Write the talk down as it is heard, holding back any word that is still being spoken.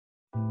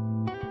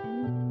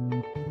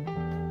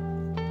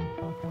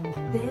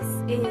This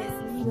is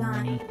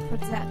Flying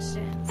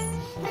Productions.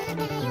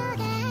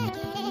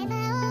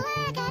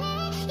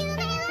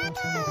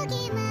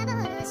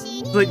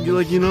 Like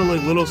you know,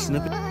 like little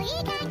snippets.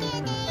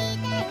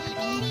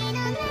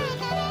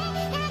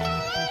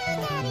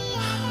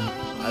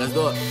 Let's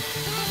do it.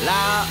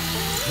 Loud.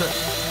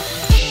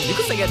 You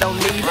can say I don't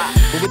need it, but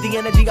with the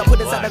energy I put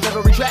inside of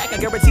every track, I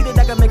guarantee that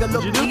I can make it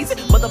look easy.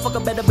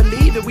 Motherfucker better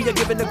believe that we are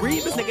giving the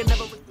green. This nigga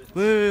never.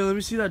 Wait, let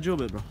me see that drill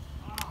bit, bro.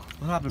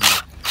 What happened, bro?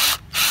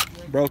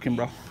 Broken,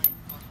 bro.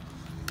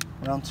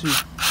 Round 2.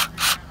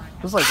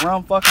 It's like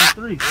round fucking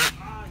 3.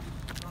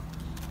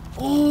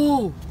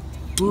 Oh,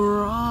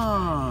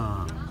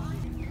 bruh.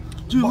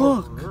 Dude,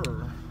 look.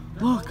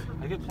 Look.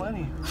 I get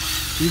plenty.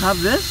 Do you have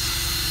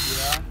this?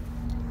 Yeah.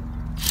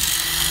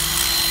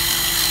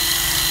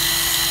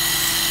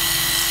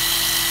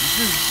 This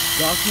is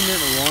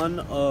document 1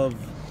 of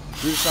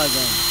URUSAI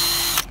guns.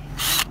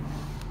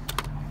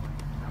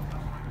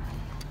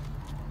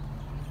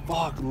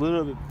 Fuck, a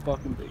little bit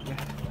fucking bigger.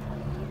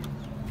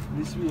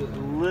 Needs to be a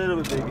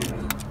little bit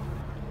bigger.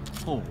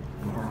 Oh,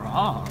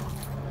 bruh.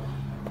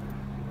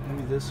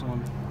 Maybe this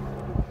one.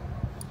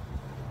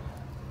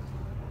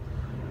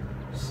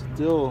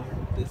 Still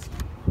this.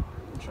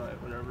 Try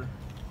it, whatever.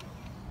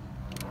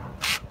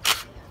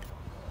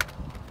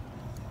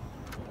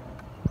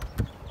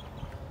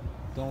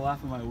 Don't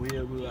laugh at my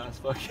weeaboo ass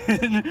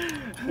fucking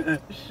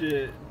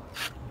shit.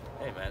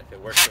 Hey man, if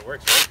it works,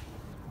 right?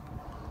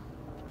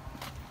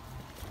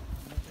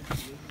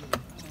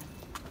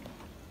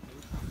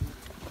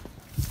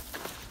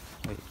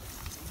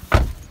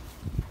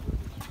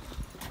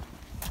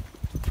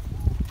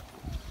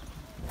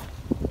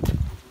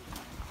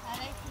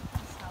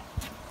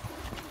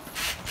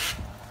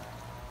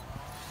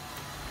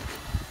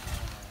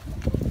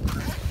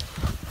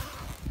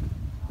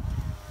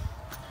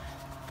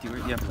 Do you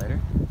have a lighter?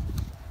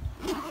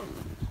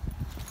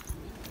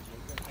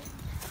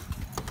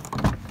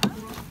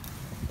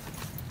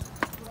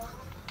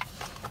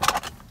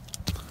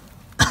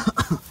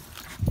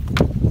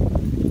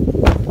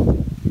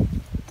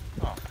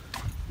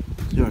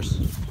 It's yours.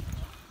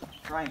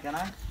 Ryan, can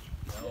I?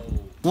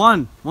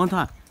 One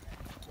time.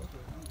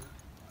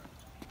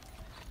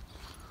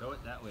 Throw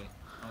it that way.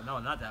 Oh no,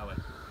 not that way.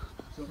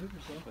 So hit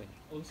yourself.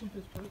 Oh, this one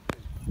fits perfect.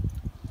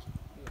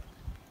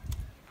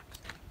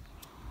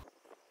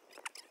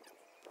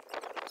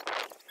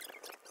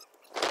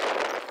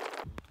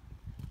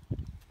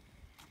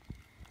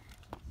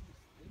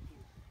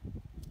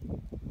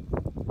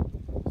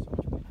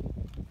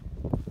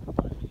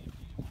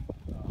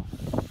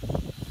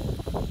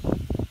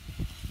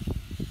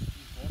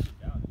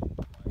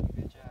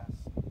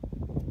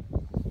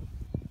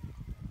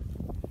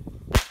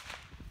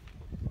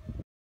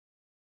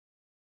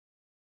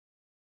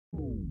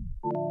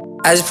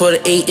 I just put an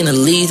 8 in a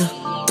liter.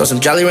 Throw some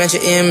Jolly Rancher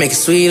in, make it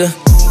sweeter.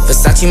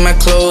 Versace my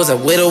clothes, I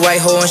with a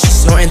white hoe and she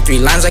snorting 3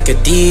 lines like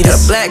Adidas.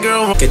 Got a black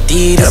girl,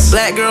 Adidas. Got a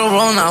black girl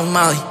rolling off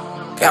Molly.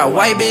 Got a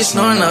white bitch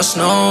snoring up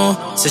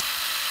snow.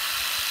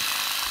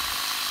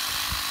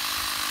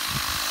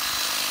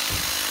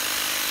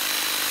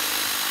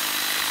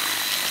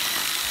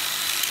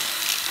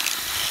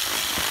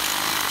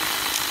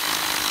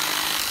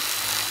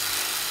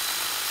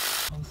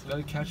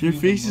 Your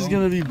face is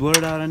gonna be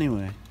blurred out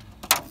anyway.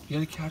 You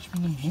gotta catch me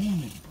in the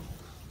moment,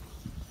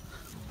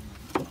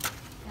 bro.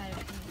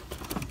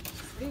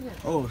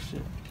 Oh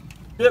shit.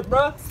 Shit,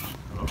 bro.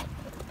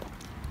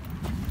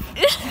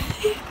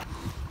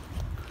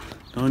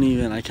 Don't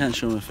even, I can't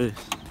show my face.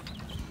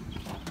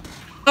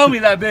 Tell me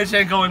that bitch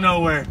ain't going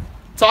nowhere.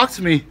 Talk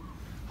to me.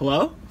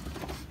 Hello?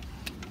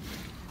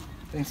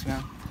 Thanks,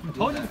 man. I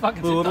told you to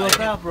fucking What about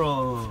that,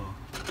 bro?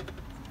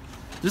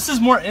 This is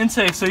more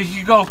intake, so you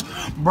can go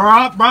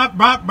brop, brop,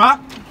 brop,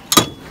 brop.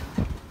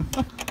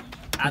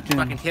 At the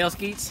fucking tail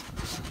skeets.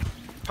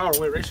 Power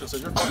weight ratio, so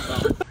you're fucked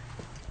up.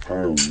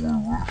 I'm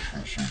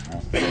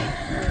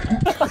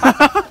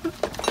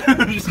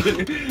just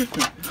kidding.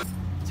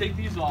 Take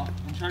these off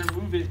and try to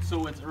move it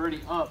so it's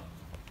already up.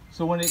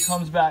 So when it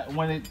comes back,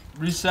 when it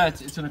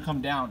resets, it's gonna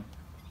come down.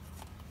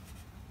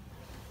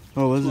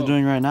 Oh, what is it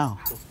doing right now?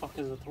 What the fuck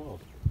is the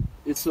throw?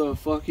 It's a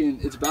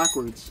fucking, it's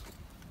backwards.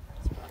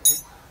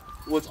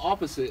 Well, it's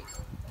opposite.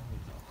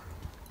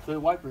 The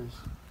wipers.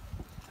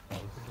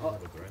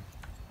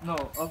 No,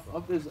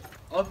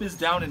 up is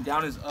down and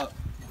down is up.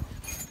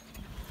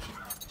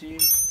 Team.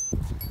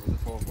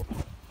 Oh,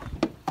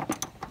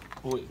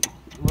 wait, a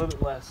little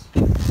bit less.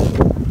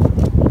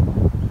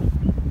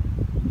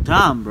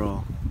 Damn,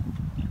 bro.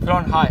 Put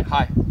on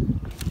high.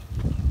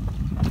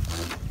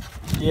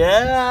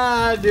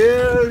 Yeah,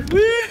 dude.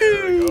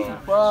 Woo!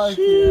 Fuck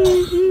yeah.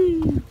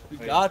 We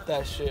got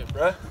that shit,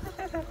 bruh.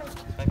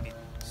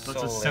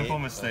 Such a simple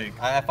mistake.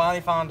 I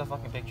finally found a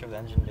fucking picture of the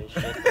engine bay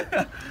shit.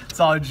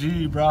 It's all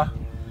G, bro.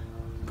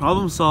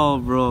 Problem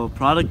solved, bro.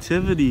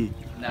 Productivity.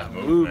 That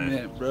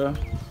movement, bro.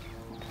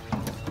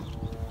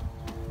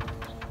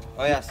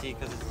 Oh yeah, see,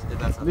 because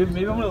that's.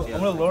 Maybe I'm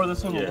gonna lower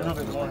this one a little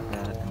bit more. Like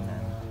that, and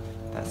then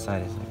that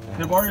side is like that.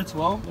 Can I borrow your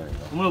 12?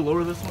 I'm gonna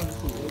lower this one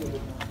just a little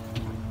bit more.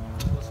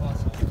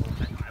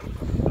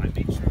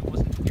 made sure it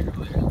wasn't here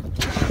earlier.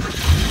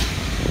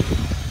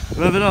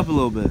 Rev it up a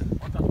little bit.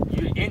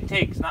 Your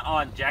intake's not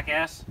on,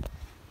 jackass.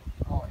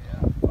 Oh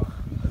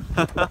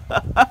yeah.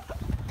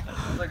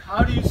 Like,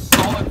 how do you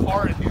stall a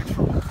car in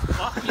neutral?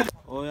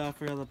 Oh yeah, I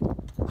forgot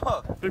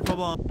the big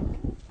bubble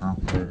on.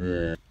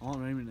 Oh,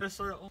 Raymond. That's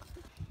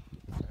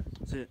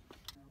it.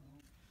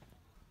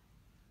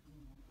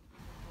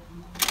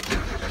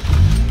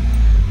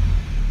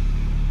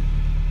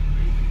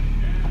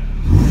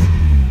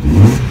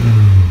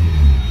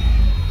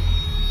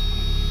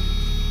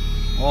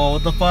 Oh,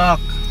 what the fuck?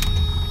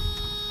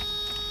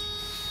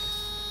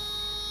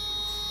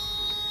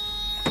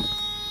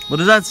 What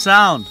does that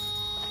sound?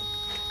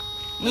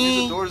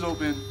 The door's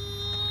open.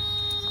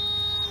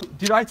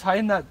 Did I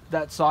tighten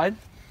that side?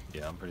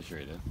 Yeah, I'm pretty sure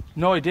he did.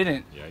 No, I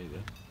didn't. Yeah, you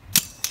did.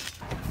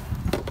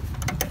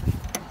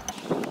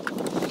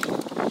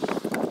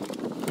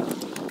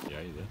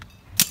 Yeah, you did.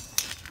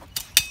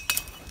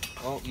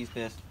 Oh, he's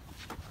pissed.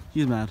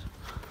 He's mad.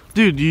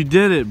 Dude, you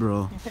did it,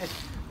 bro.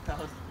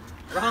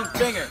 Wrong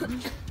finger.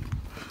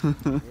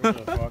 Where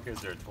the fuck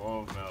is there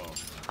 12 mil?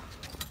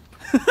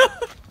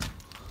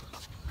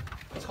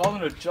 It's called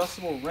an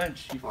adjustable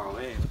wrench. You Far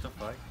away. What the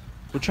fuck?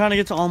 We're trying to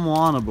get to Al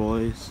Moana,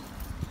 boys.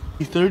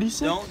 E36?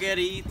 Don't get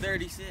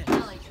E36.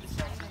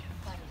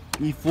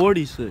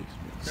 E46.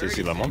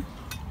 Sissy Lemon?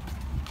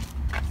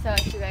 So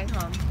should I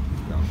home?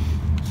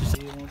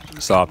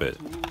 Stop it.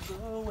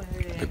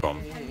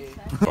 Bum.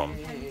 Bum.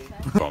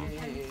 Bum.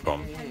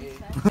 Bum.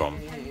 Bum.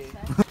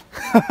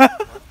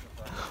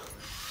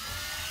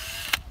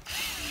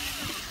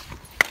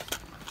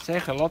 Say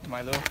hello to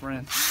my little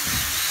friend.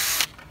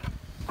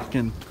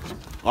 Fucking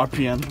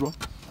RPMs, bro.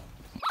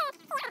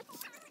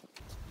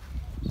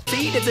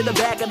 Feed it to the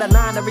back of the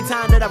line every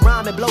time that I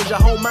rhyme. It blows your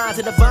whole mind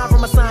to define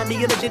from a sign the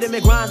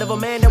illegitimate grind of a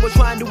man that was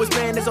trying to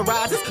expand his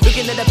horizons.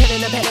 Looking at the pen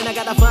and the pattern, I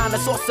gotta find a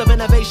source of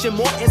innovation,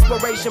 more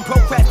inspiration,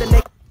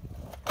 procrastinate.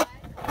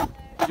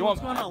 You want,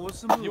 What's going on?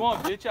 What's the move? you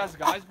want bitch ass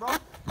guys, bro?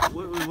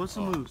 Wait, what's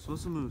the moves?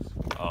 What's the moves?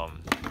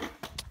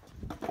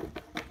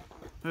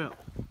 Yeah.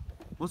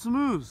 What's the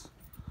moves?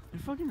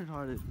 You're fucking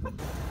retarded.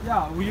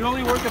 Yeah, we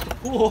only work at the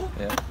pool.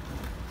 Yeah.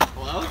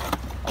 Hello?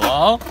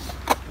 Hello?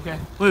 Okay.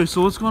 Wait,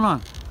 so what's going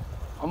on?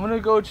 I'm gonna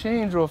go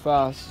change real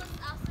fast.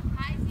 I'll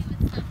surprise you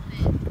with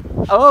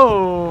something.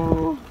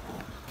 Oh!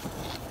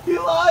 He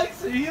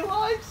likes it! He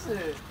likes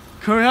it!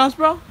 Curry house,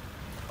 bro?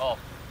 Oh.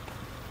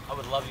 I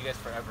would love you guys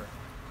forever.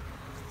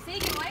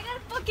 Sage, why you gotta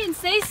fucking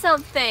say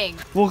something?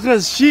 Well,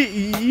 cause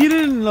you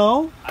didn't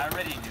know. I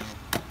already knew.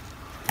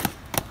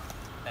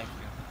 Thank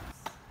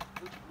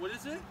you. What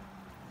is it?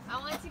 I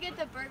want to get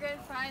the burger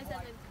and fries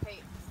and then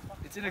crepes.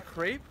 It's in a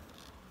crepe?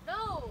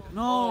 No.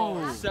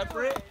 No.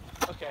 Separate?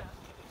 Okay.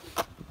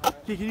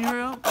 Okay, can you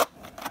hurry up?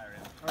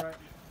 Alright.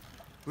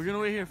 We're gonna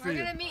wait here for We're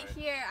you. gonna meet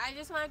here. I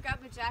just want to grab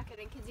a jacket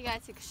in case you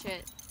guys take a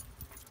shit.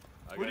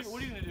 What are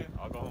you gonna do?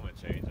 I'll go home and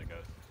change, I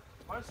guess.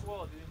 Might as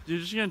well, dude. You're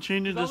just gonna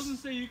change it I was this. gonna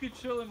say you could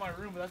chill in my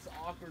room, but that's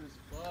awkward as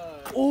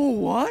fuck. Oh,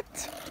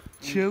 what?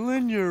 Chill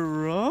in your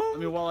room? I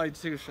mean, while I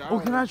take a shower. Oh,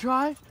 can I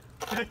try?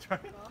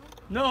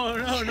 No,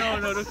 don't come in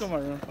my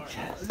room. I'm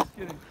just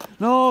kidding.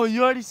 No,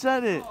 you already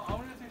said it. Oh, I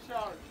wanna take a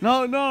shower.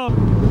 No, no.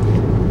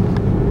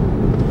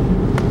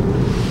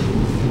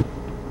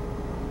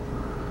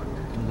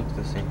 It looks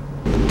the same.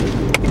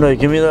 No,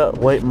 give me that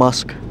white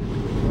musk.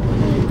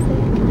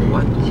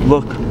 What?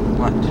 Look.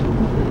 What?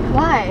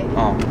 Why?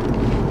 Oh.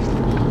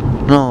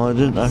 No, I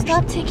didn't actually.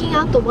 Stop taking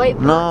out the white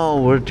musk.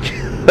 No, we're. What?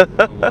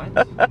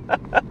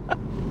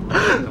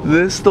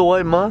 This the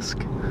white musk?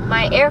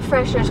 My air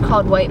freshener is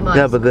called white musk.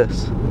 Yeah, but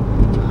this.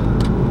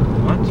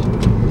 What?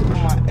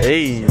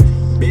 Hey.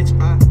 Bitch,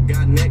 I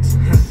got next.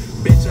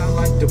 Bitch, I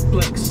like to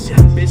flex.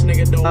 Bitch,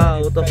 nigga, don't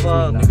What the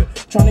fuck?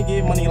 Tryna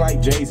get money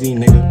like Jay-Z,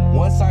 nigga.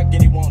 Once I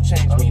get it, won't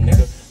change me,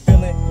 nigga.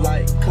 Feeling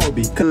like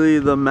Kobe.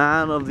 The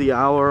man of the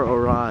hour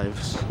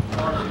arrives.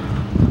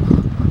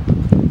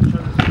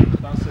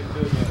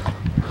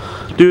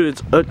 Dude,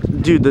 it's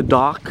dude. The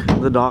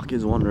doc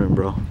is wondering,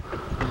 bro.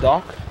 The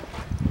doc?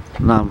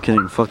 Nah, I'm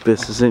kidding. Fuck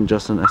this. This ain't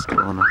Justin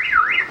Escalona.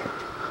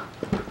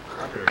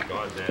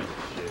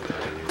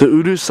 The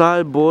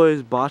URUSAI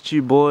boys,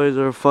 Bocce boys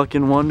are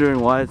fucking wondering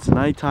why it's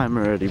nighttime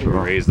already, You were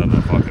bro. raised on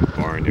that fucking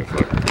barn, you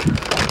fucking.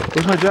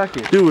 Where's my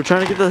jacket? Dude, we're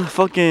trying to get the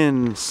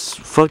fucking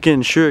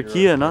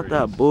Shurikia, not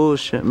that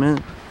bullshit,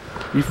 man.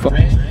 You fuck.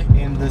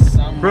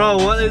 Bro,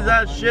 what is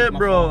that shit,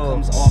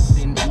 bro?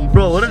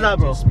 Bro, what is that,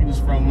 bro?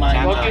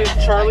 Fucking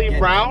Charlie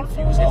Brown?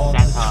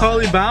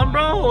 Charlie Brown,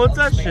 bro? What's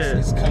that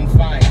shit?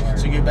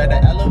 So you better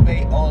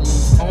elevate or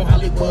lose. On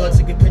Hollywood,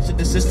 take a picture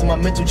the system.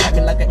 I'm mental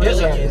jamming like an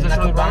alien. Is that I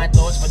Charlie Brown? combine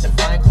thoughts with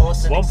divine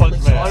course. One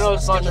Punch Man. Oh, no,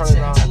 it's not Charlie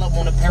Brown.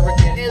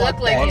 They look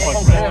like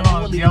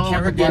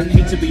it.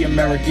 Need to be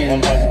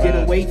American.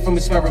 Get away from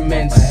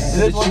experiments.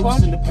 The One Jews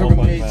Punch? and the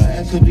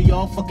pyramids. Cause we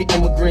all fucking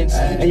immigrants.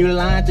 And you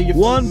lying to your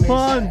One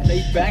Punch.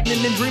 Lay back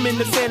and dreaming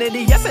of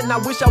sanity. Yes, and I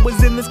wish I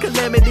was in this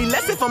calamity.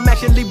 Less if I'm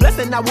actually blessed,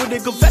 and I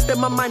wouldn't confess that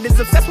my mind is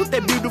obsessed with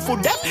that beautiful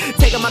death.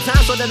 Taking my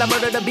time so that I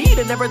murder the beat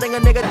and everything a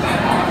nigga.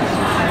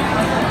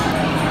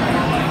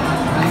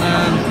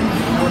 man.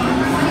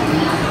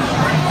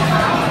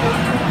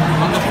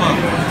 What the fuck?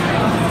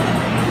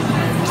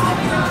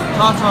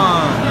 Tata.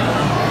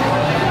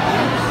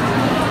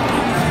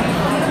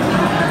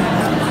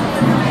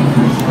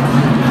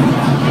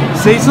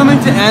 Say something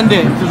to end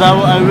it, because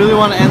I really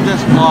want to end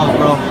this vlog,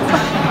 bro.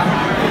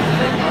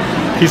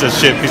 Piece of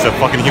shit, piece of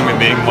fucking human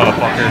being,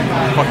 motherfucker.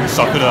 Fucking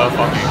Sakura,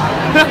 fucking.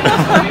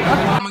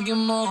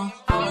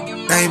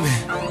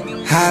 Nightmare,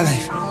 high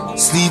life,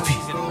 sleepy,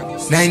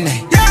 night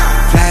night,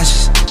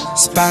 flashes,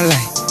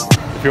 spotlight.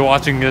 If you're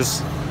watching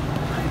this,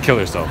 kill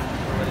yourself.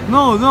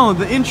 No,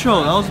 the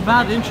intro. That was a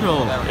bad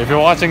intro. If you're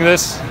watching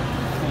this,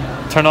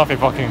 turn off your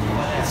fucking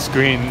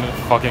screen,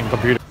 fucking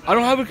computer. I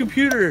don't have a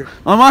computer.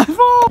 On my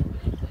phone.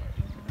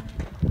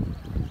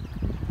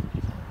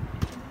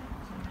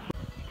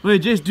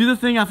 Wait, Jace, do the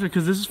thing after,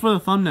 because this is for the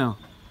thumbnail.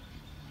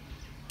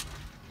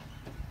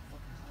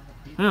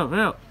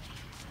 Hurry up.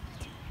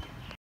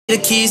 The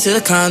keys to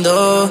the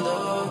condo,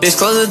 bitch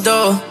close the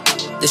door,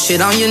 the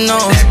shit on your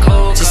nose.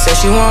 She said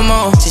she want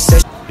more, she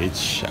said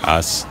Bitch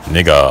ass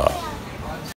nigga.